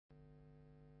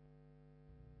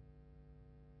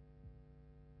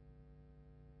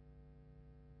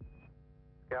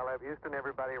Skylab Houston,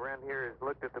 everybody around here has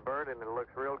looked at the bird and it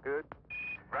looks real good.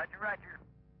 Roger, roger.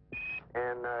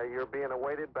 And you're being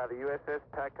awaited by the USS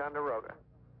Ticonderoga.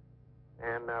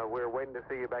 And we're waiting to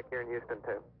see you back here in Houston,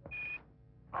 too.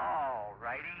 All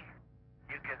righty.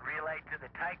 You can relay to the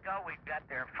Tycho. We've got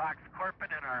their Fox Corpin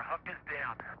and our hook is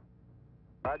down.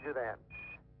 Roger that.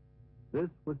 This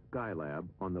was Skylab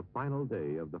on the final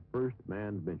day of the first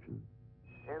manned mission.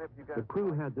 And if you guys The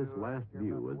crew had this last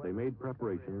view as they made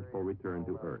preparations for return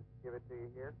to Earth. Give it to you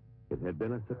here. It had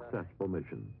been a successful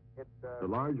mission. The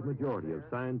large majority of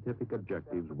scientific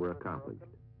objectives were accomplished.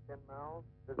 10 miles.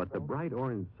 But the bright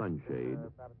orange sunshade,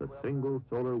 the single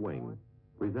solar wing,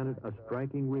 presented a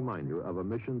striking reminder of a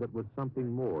mission that was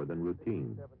something more than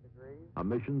routine. A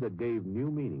mission that gave new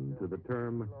meaning to the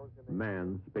term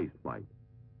manned spaceflight.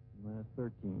 Minus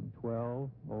 13, 12,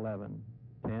 11,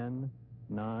 10,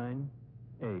 9,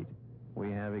 8.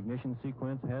 We have ignition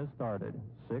sequence has started.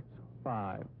 6,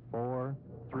 5, 4,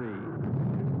 3, 2, 1,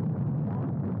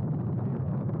 0.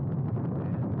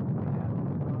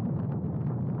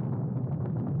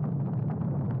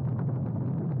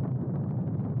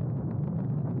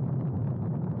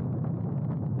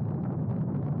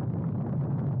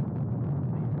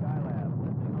 And we have the Skylab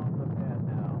lifting off the pad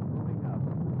now, moving up.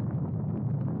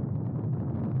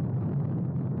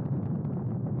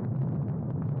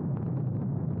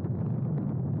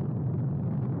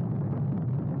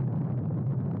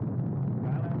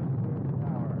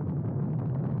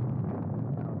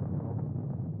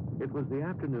 It was the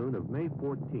afternoon of May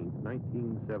 14,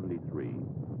 1973,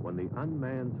 when the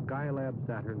unmanned Skylab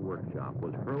Saturn workshop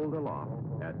was hurled aloft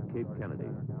at Cape Kennedy,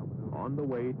 on the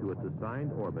way to its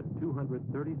assigned orbit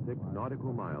 236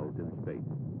 nautical miles in space.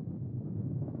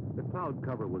 The cloud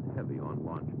cover was heavy on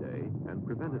launch day and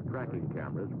prevented tracking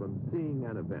cameras from seeing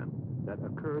an event that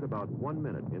occurred about 1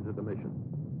 minute into the mission.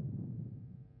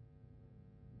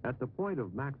 At the point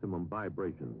of maximum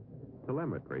vibration,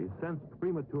 telemetry sensed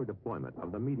premature deployment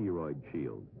of the meteoroid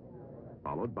shield,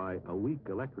 followed by a weak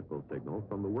electrical signal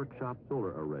from the workshop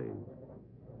solar arrays.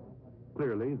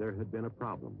 Clearly, there had been a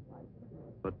problem,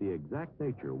 but the exact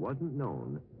nature wasn't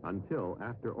known until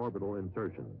after orbital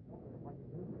insertion.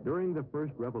 During the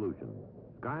first revolution,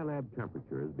 Skylab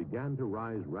temperatures began to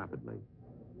rise rapidly,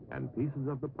 and pieces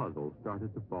of the puzzle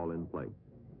started to fall in place.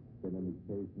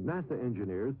 NASA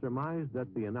engineers surmised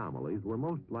that the anomalies were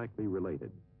most likely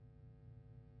related.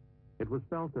 It was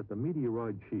felt that the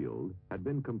meteoroid shield had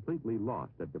been completely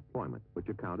lost at deployment, which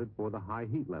accounted for the high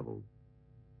heat levels.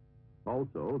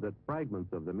 Also, that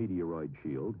fragments of the meteoroid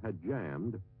shield had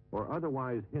jammed or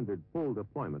otherwise hindered full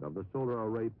deployment of the solar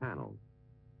array panels.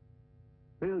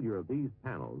 Failure of these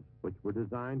panels, which were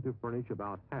designed to furnish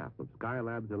about half of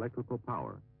Skylab's electrical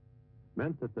power,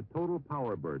 meant that the total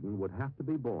power burden would have to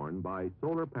be borne by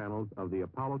solar panels of the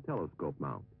Apollo telescope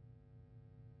mount.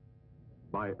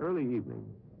 By early evening,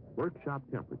 workshop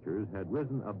temperatures had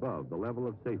risen above the level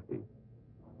of safety.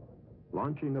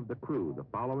 Launching of the crew the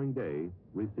following day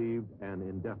received an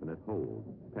indefinite hold,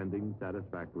 pending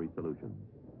satisfactory solutions.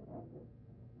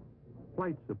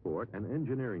 Flight support and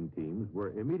engineering teams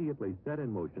were immediately set in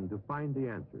motion to find the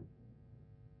answers.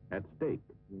 At stake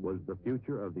was the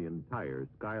future of the entire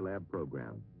Skylab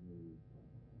program.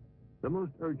 The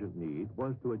most urgent need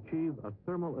was to achieve a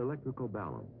thermal-electrical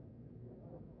balance.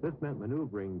 This meant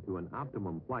maneuvering to an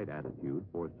optimum flight attitude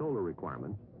for solar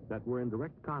requirements that were in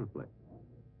direct conflict.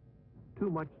 Too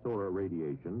much solar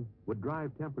radiation would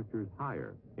drive temperatures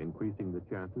higher, increasing the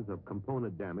chances of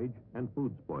component damage and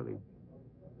food spoilage.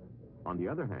 On the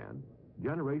other hand,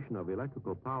 generation of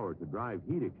electrical power to drive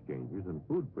heat exchangers and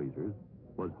food freezers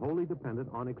was wholly dependent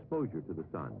on exposure to the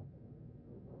sun.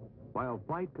 While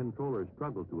flight controllers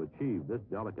struggled to achieve this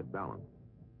delicate balance,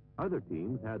 other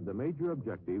teams had the major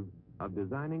objective of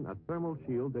designing a thermal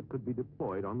shield that could be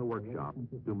deployed on the workshop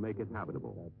to make it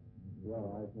habitable.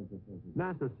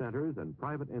 NASA centers and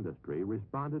private industry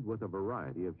responded with a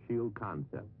variety of shield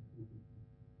concepts.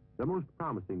 The most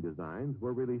promising designs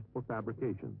were released for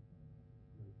fabrication.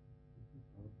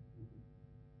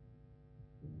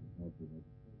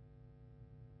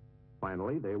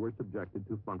 Finally, they were subjected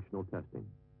to functional testing.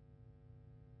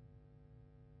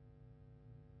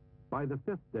 By the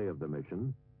 5th day of the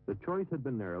mission, the choice had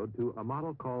been narrowed to a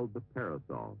model called the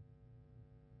Parasol.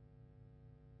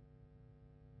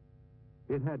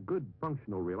 It had good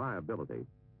functional reliability,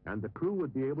 and the crew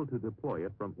would be able to deploy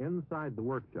it from inside the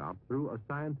workshop through a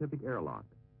scientific airlock.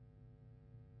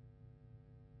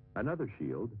 Another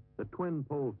shield, the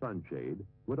twin-pole sunshade,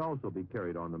 would also be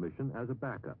carried on the mission as a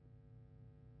backup.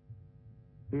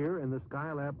 Here in the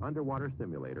Skylab underwater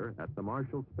simulator at the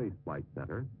Marshall Space Flight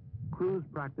Center, crews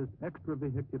practiced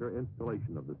extravehicular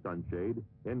installation of the sunshade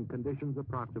in conditions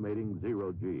approximating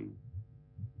 0G.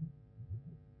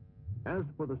 As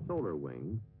for the solar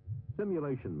wing,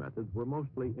 simulation methods were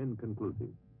mostly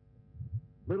inconclusive.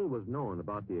 Little was known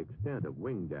about the extent of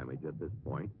wing damage at this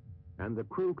point, and the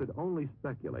crew could only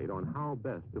speculate on how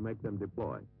best to make them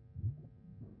deploy.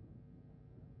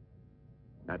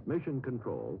 At mission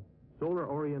control, solar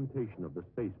orientation of the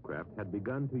spacecraft had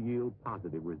begun to yield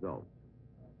positive results.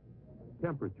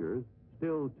 Temperatures,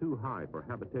 still too high for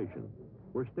habitation,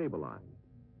 were stabilized,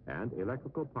 and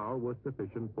electrical power was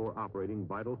sufficient for operating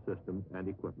vital systems and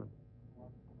equipment.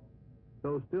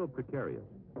 Though still precarious,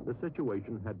 the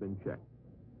situation had been checked.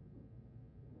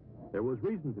 There was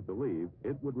reason to believe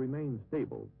it would remain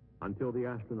stable until the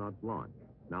astronauts' launch,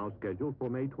 now scheduled for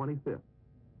May 25th,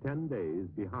 10 days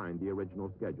behind the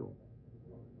original schedule.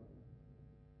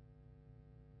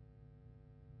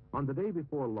 On the day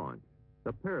before launch,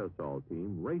 the Parasol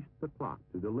team raced the clock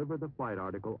to deliver the flight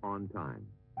article on time.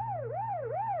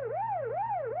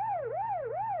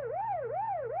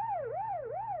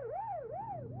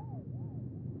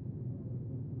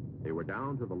 They were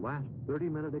down to the last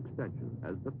 30-minute extension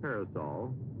as the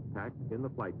Parasol, packed in the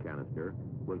flight canister,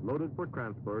 was loaded for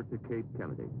transfer to Cape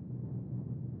Kennedy.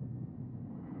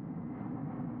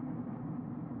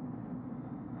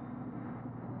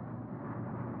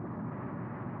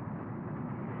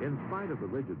 In spite of the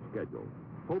rigid schedule,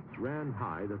 hopes ran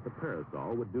high that the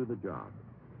Parasol would do the job.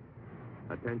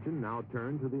 Attention now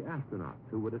turned to the astronauts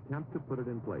who would attempt to put it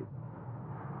in place.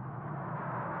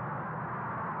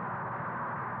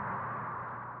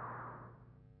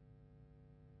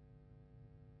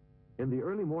 In the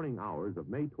early morning hours of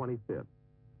May 25th,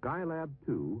 Skylab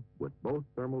 2, with both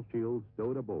thermal shields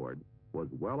stowed aboard, was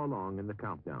well along in the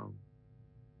countdown.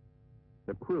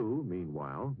 The crew,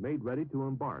 meanwhile, made ready to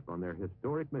embark on their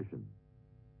historic mission.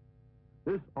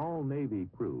 This all-Navy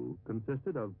crew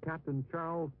consisted of Captain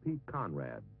Charles P.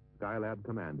 Conrad, Skylab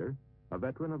commander, a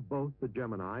veteran of both the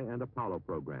Gemini and Apollo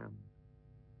programs.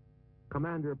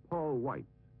 Commander Paul Weitz,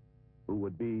 who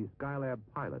would be Skylab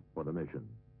pilot for the mission,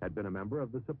 had been a member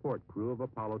of the support crew of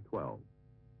Apollo 12.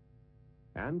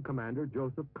 And Commander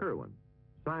Joseph Kerwin,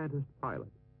 scientist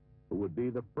pilot, who would be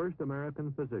the first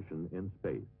American physician in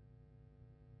space.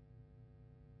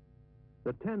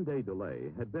 The 10-day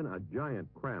delay had been a giant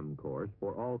cram course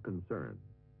for all concerned,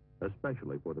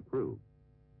 especially for the crew.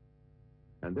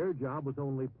 And their job was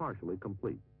only partially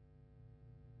complete.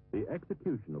 The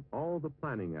execution of all the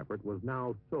planning effort was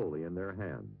now solely in their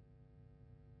hands.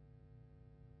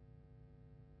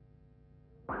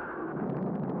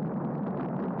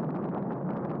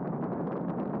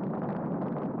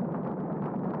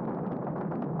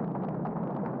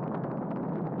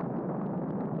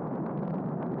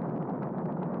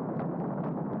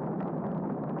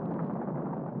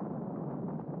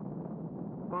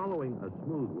 Following a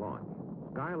smooth launch,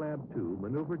 Skylab 2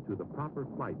 maneuvered to the proper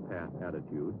flight path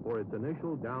attitude for its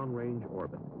initial downrange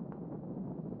orbit.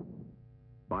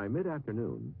 By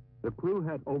mid-afternoon, the crew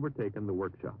had overtaken the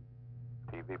workshop.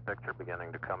 TV picture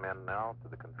beginning to come in now to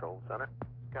the control center.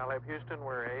 Skylab Houston,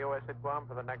 we're AOS at Guam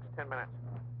for the next 10 minutes.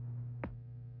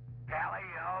 Tally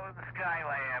ho, the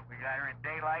Skylab. We got her in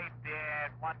daylight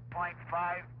at 1.5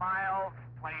 miles,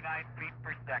 29 feet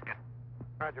per second.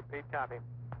 Roger, Pete, copy.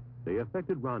 They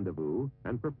effected rendezvous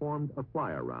and performed a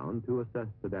fly-around to assess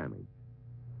the damage.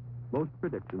 Most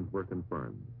predictions were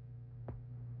confirmed.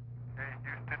 Hey,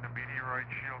 Houston, the meteoroid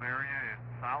shield area is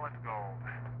solid gold.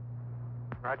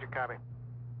 Roger, copy.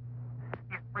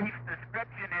 His brief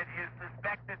description is his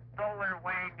suspected solar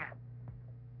wing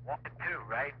 1 and 2,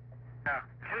 right? Yeah,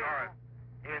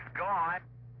 2 is gone.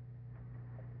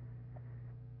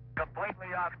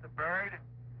 Completely off the bird.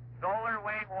 Solar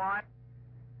wing 1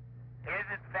 is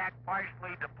in fact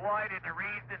partially deployed, and the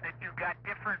reason that you've got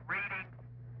different readings,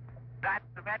 not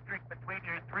symmetric between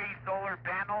your 3 solar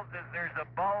panels, is there's a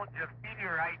bulge of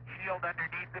meteorite shield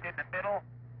underneath it in the middle,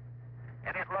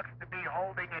 and it looks to be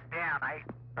holding it down.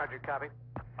 Roger, copy.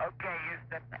 Okay,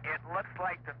 Houston, it looks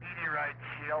like the meteorite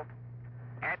shield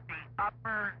at the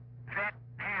upper vent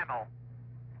panel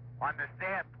on the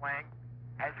SAS wing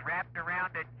has wrapped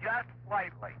around it just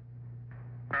slightly.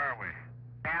 Where are we?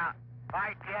 Now,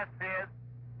 my guess is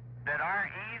that our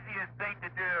easiest thing to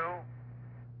do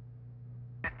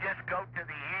is just go to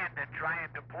the end and try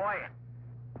and deploy it.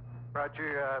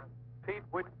 Roger, Pete,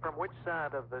 from which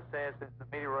side of the SAS is the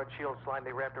meteoroid shield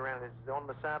slightly wrapped around? Is it on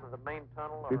the side of the main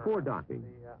tunnel? Or Before docking,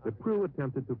 the crew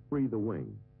attempted to free the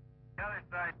wing. The other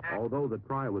side, Although the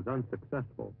try was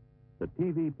unsuccessful, the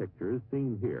TV pictures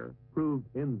seen here proved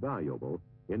invaluable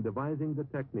in devising the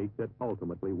technique that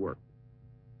ultimately worked.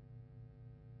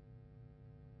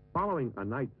 Following a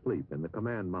night's sleep in the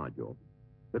command module,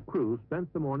 the crew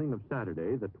spent the morning of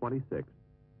Saturday, the 26th,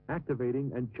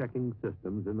 activating and checking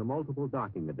systems in the multiple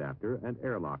docking adapter and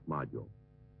airlock module.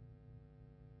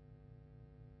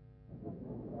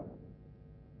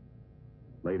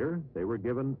 Later, they were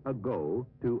given a go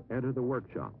to enter the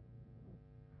workshop.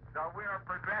 So we are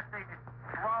progressing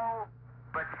slow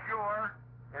but sure,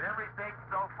 and everything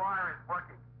so far is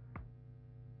working.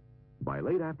 By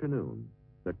late afternoon,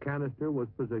 the canister was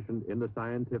positioned in the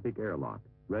scientific airlock,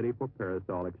 ready for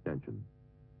parasol extension.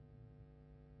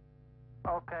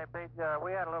 Okay, Pete,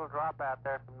 we had a little drop out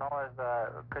there, some noise.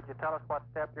 Could you tell us what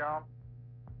step you're on?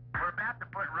 We're about to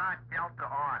put rod delta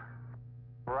on.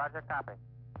 Roger, copy.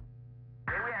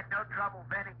 Okay, we had no trouble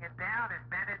venting it down. It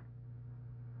vented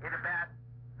in about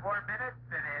 4 minutes,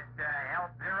 and it held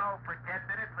zero for 10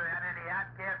 minutes without any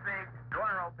outgassing.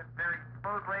 Door opened very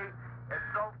smoothly, and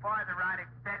so far the rod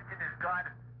extension has gone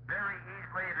very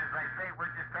easily, and as I say,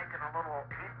 we're just taking a little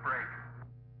heat break.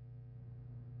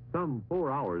 Some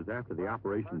 4 hours after the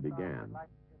operation began,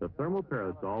 the thermal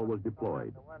parasol was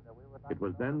deployed. It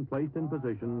was then placed in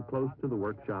position close to the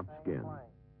workshop skin.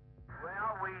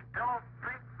 Well, we don't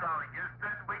think so,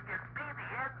 Houston. We can see the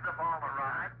ends of all the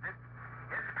rods.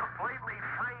 It's completely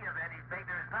free of anything.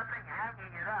 There's nothing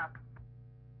hanging it up.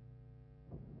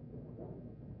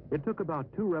 It took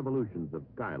about 2 revolutions of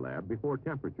Skylab before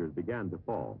temperatures began to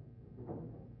fall.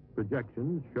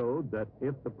 Projections showed that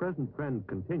if the present trend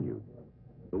continued,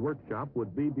 the workshop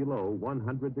would be below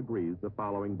 100 degrees the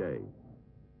following day.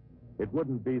 It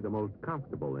wouldn't be the most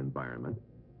comfortable environment,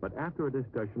 but after a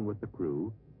discussion with the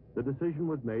crew, the decision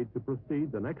was made to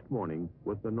proceed the next morning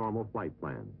with the normal flight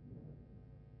plan.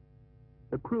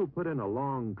 The crew put in a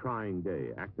long, trying day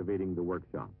activating the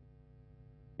workshop.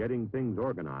 Getting things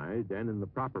organized and in the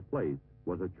proper place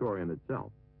was a chore in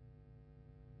itself.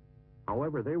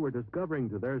 However, they were discovering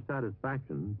to their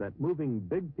satisfaction that moving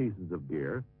big pieces of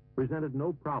gear presented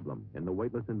no problem in the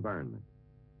weightless environment.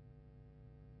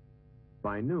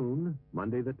 By noon,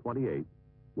 Monday the 28th,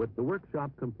 with the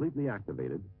workshop completely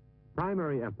activated,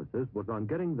 primary emphasis was on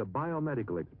getting the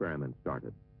biomedical experiment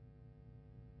started.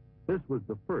 This was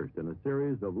the first in a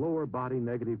series of lower body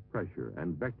negative pressure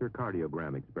and vector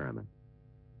cardiogram experiments.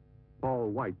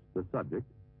 Paul White's the subject,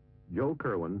 Joe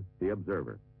Kerwin the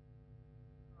observer.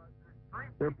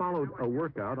 There followed a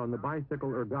workout on the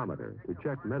bicycle ergometer to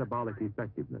check metabolic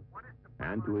effectiveness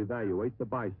and to evaluate the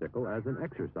bicycle as an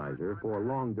exerciser for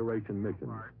long-duration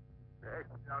missions.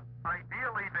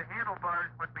 Ideally, the handlebars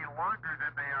would be longer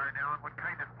than they are now and would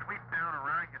kind of sweep down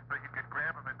around you so you could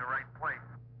grab them in the right place.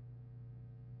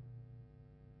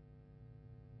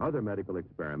 Other medical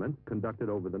experiments conducted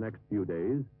over the next few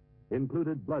days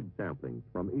included blood samplings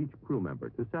from each crew member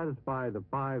to satisfy the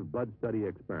 5 blood study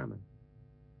experiments.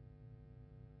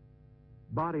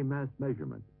 Body mass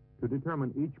measurement to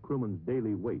determine each crewman's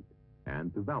daily weight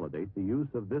and to validate the use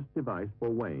of this device for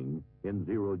weighing in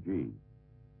 0G.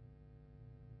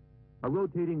 A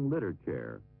rotating litter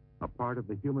chair, a part of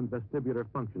the human vestibular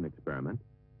function experiment,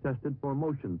 tested for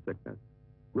motion sickness,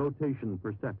 rotation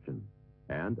perception,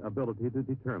 and ability to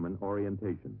determine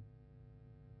orientation.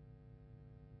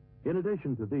 In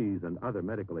addition to these and other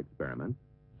medical experiments,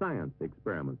 science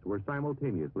experiments were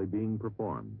simultaneously being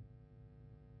performed.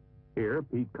 Here,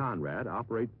 Pete Conrad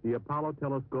operates the Apollo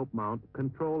telescope mount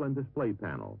control and display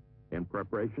panel in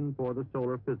preparation for the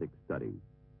solar physics study.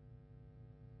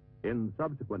 In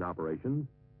subsequent operations,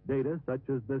 data such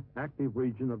as this active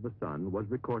region of the sun was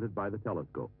recorded by the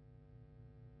telescope.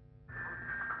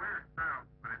 Clear sound,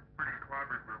 but it's pretty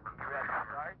clobbered where we're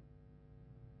Right?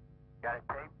 Got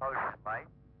a tape motion light.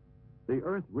 The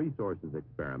Earth Resources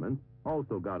experiments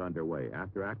also got underway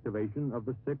after activation of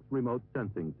the 6 remote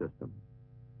sensing systems.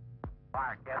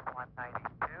 Mark,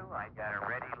 S-192, I got a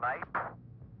ready light.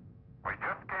 We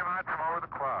just came out from over the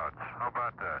clouds. How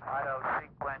about that? Auto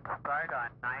sequence start on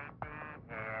 90,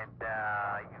 and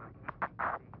you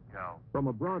EPC go. From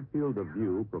a broad field of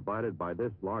view provided by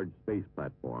this large space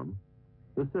platform,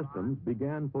 the systems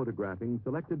began photographing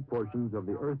selected portions of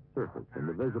the Earth's surface in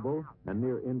the visible and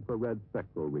near-infrared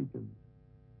spectral regions.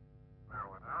 There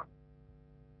went out.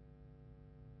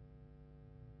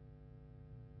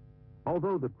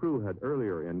 Although the crew had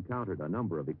earlier encountered a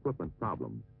number of equipment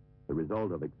problems, the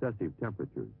result of excessive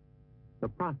temperatures, the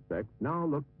prospects now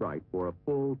looked bright for a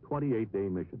full 28-day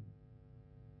mission.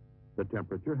 The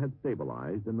temperature had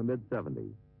stabilized in the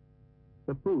mid-70s.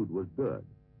 The food was good,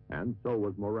 and so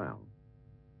was morale.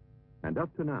 And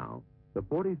up to now, the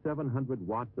 4,700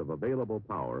 watts of available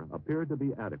power appeared to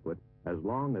be adequate as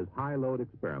long as high-load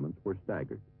experiments were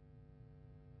staggered.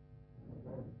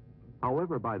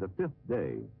 However, by the 5th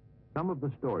day, some of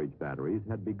the storage batteries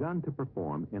had begun to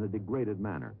perform in a degraded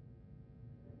manner.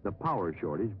 The power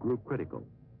shortage grew critical,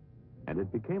 and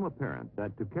it became apparent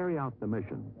that to carry out the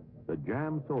mission, the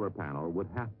jammed solar panel would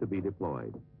have to be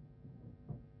deployed.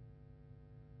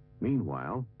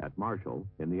 Meanwhile, at Marshall,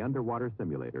 in the underwater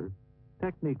simulator,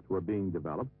 techniques were being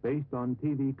developed based on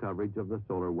TV coverage of the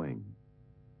solar wing.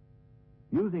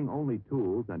 Using only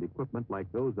tools and equipment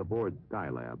like those aboard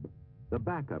Skylab, the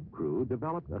backup crew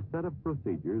developed a set of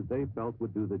procedures they felt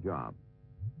would do the job.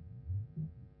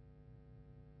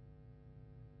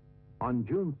 On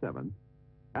June 7th,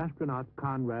 astronauts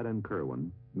Conrad and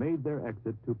Kerwin made their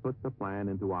exit to put the plan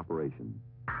into operation.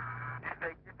 Just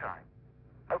take your time.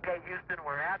 Okay, Houston,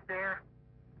 we're out there.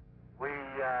 We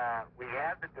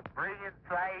have the debris in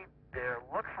sight. There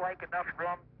looks like enough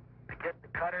room to get the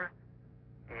cutter,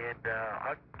 and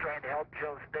I'm trying to help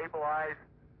Joe stabilize.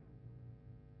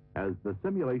 As the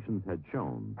simulations had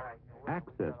shown,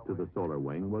 access to the solar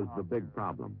wing was the big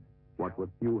problem, what with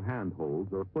few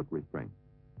handholds or foot restraints.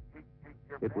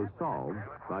 It was solved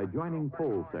by joining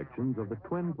pole sections of the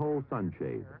twin-pole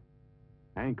sunshade,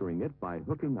 anchoring it by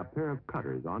hooking a pair of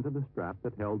cutters onto the strap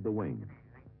that held the wing.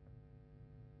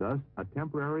 Thus, a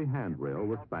temporary handrail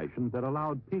was fashioned that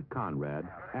allowed Pete Conrad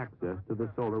access to the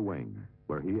solar wing,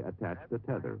 where he attached a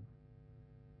tether.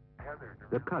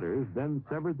 The cutters then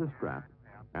severed the strap,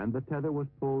 and the tether was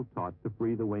pulled taut to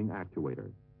free the wing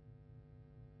actuator.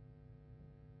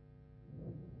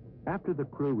 After the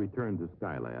crew returned to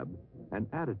Skylab, an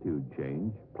attitude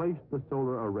change placed the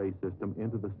solar array system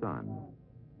into the sun,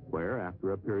 where,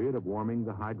 after a period of warming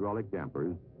the hydraulic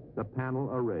dampers, the panel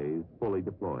arrays fully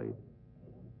deployed.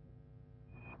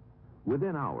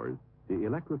 Within hours, the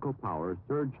electrical power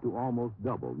surged to almost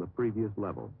double the previous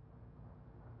level.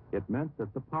 It meant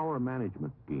that the power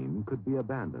management scheme could be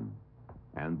abandoned,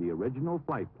 and the original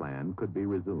flight plan could be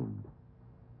resumed.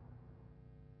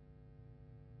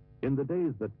 In the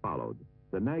days that followed,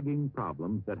 the nagging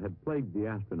problems that had plagued the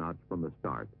astronauts from the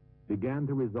start began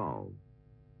to resolve.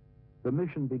 The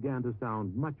mission began to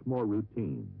sound much more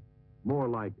routine, more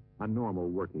like a normal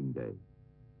working day.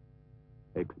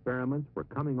 Experiments were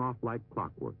coming off like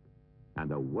clockwork,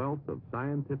 and a wealth of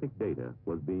scientific data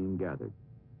was being gathered.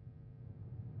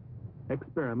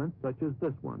 Experiments such as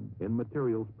this one in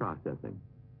materials processing.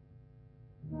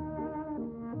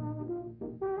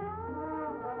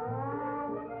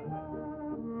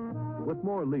 With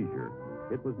more leisure,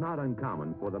 it was not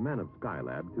uncommon for the men of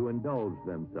Skylab to indulge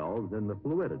themselves in the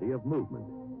fluidity of movement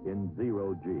in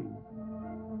zero G.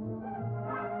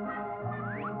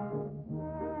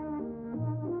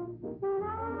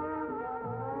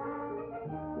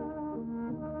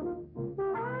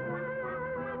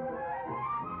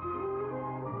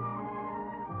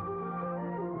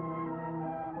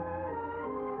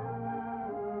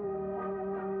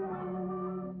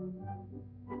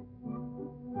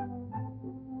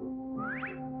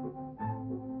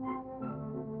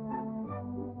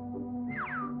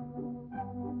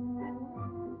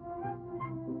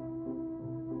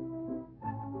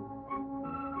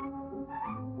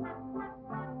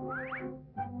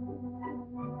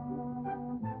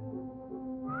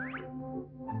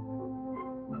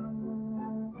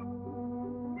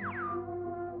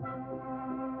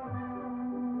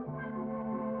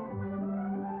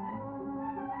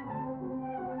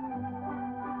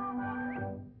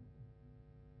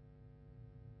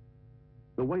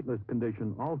 The weightless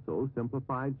condition also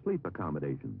simplified sleep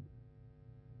accommodations.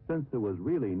 Since there was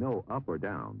really no up or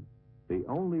down, the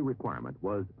only requirement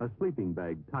was a sleeping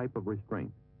bag type of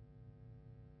restraint.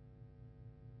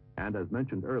 And as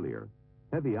mentioned earlier,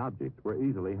 heavy objects were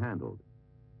easily handled.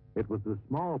 It was the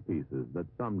small pieces that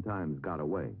sometimes got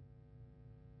away.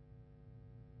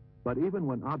 But even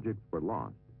when objects were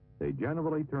lost, they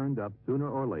generally turned up sooner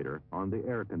or later on the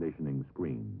air conditioning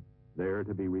screen, there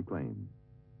to be reclaimed.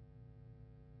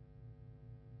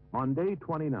 On day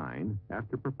 29,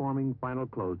 after performing final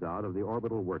closeout of the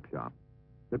orbital workshop,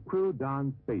 the crew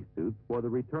donned spacesuits for the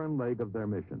return leg of their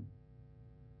mission.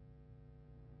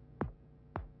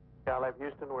 Skylab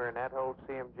Houston, we're in at hold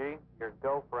CMG. You're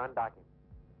go for undocking.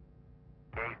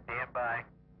 Okay, stand by.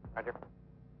 Roger.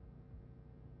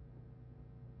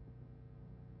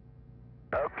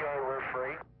 Okay, we're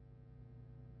free.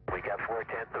 We got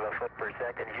 0.4 of a foot per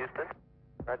second, Houston.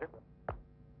 Roger.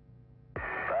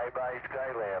 Bye-bye,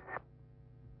 Skylab.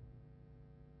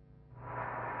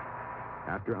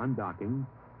 After undocking,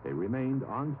 they remained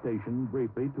on station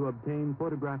briefly to obtain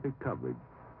photographic coverage.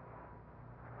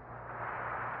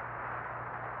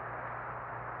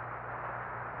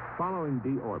 Following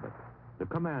deorbit, the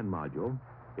command module,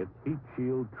 its heat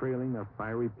shield trailing a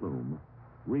fiery plume,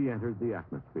 re-entered the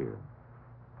atmosphere.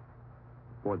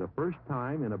 For the first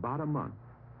time in about a month,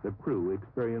 the crew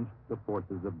experienced the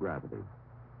forces of gravity.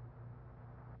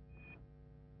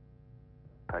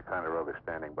 Ticonderoga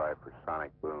standing by for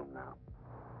sonic boom now.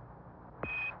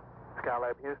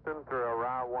 Skylab Houston through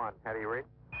Ra 1. How do you read?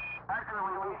 Actually,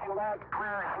 we leave you loud and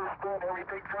clear, Houston.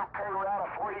 Everything's okay. We're out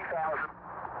of 40,000.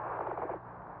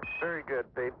 Very good,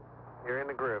 Pete. You're in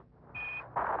the groove.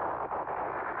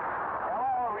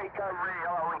 Hello, recovery.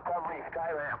 Hello, recovery.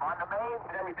 Skylab. On the main,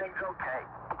 everything's okay.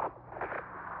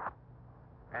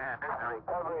 And this is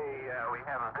recovery. We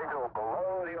have a visual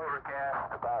below the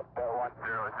overcast, about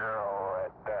 100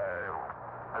 at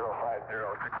 050, 6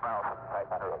 miles from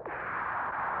Ticonderoga.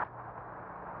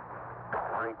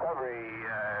 Recovery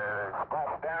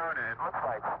splashed down, and it looks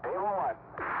like stable 1.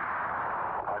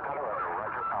 Ticonderoga,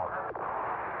 roger, out.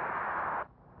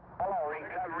 Hello,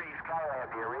 recovery. Skylab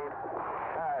here, Reed.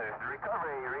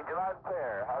 Recovery, read you loud and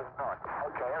clear. How's it going?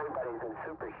 Okay, everybody's in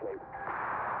super shape.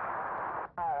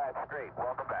 That's great.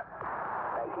 Welcome back.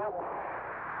 Thank you.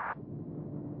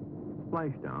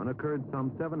 Splashdown occurred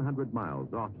some 700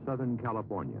 miles off Southern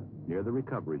California, near the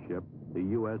recovery ship, the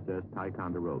USS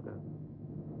Ticonderoga.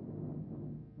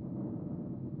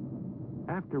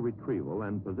 After retrieval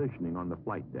and positioning on the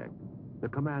flight deck, the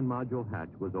command module hatch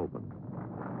was opened.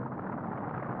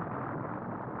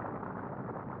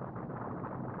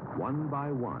 One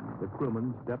by one, the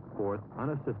crewmen stepped forth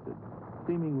unassisted,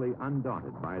 seemingly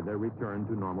undaunted by their return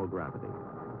to normal gravity.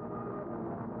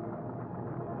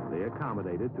 They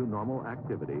accommodated to normal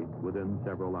activity within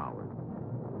several hours.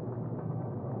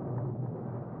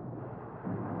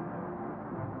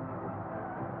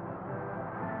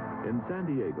 In San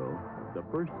Diego, the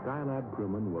first Skylab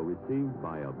crewmen were received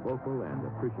by a vocal and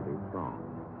appreciative throng.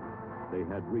 They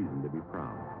had reason to be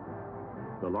proud.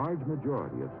 The large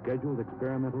majority of scheduled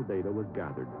experimental data was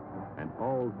gathered, and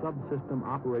all subsystem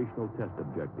operational test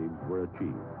objectives were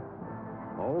achieved.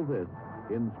 All this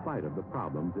in spite of the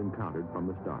problems encountered from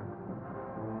the start.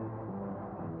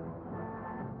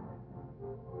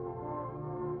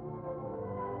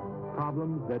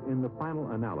 Problems that in the final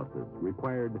analysis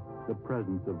required the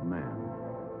presence of man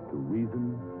to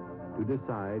reason, to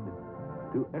decide,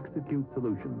 to execute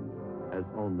solutions as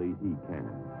only he can.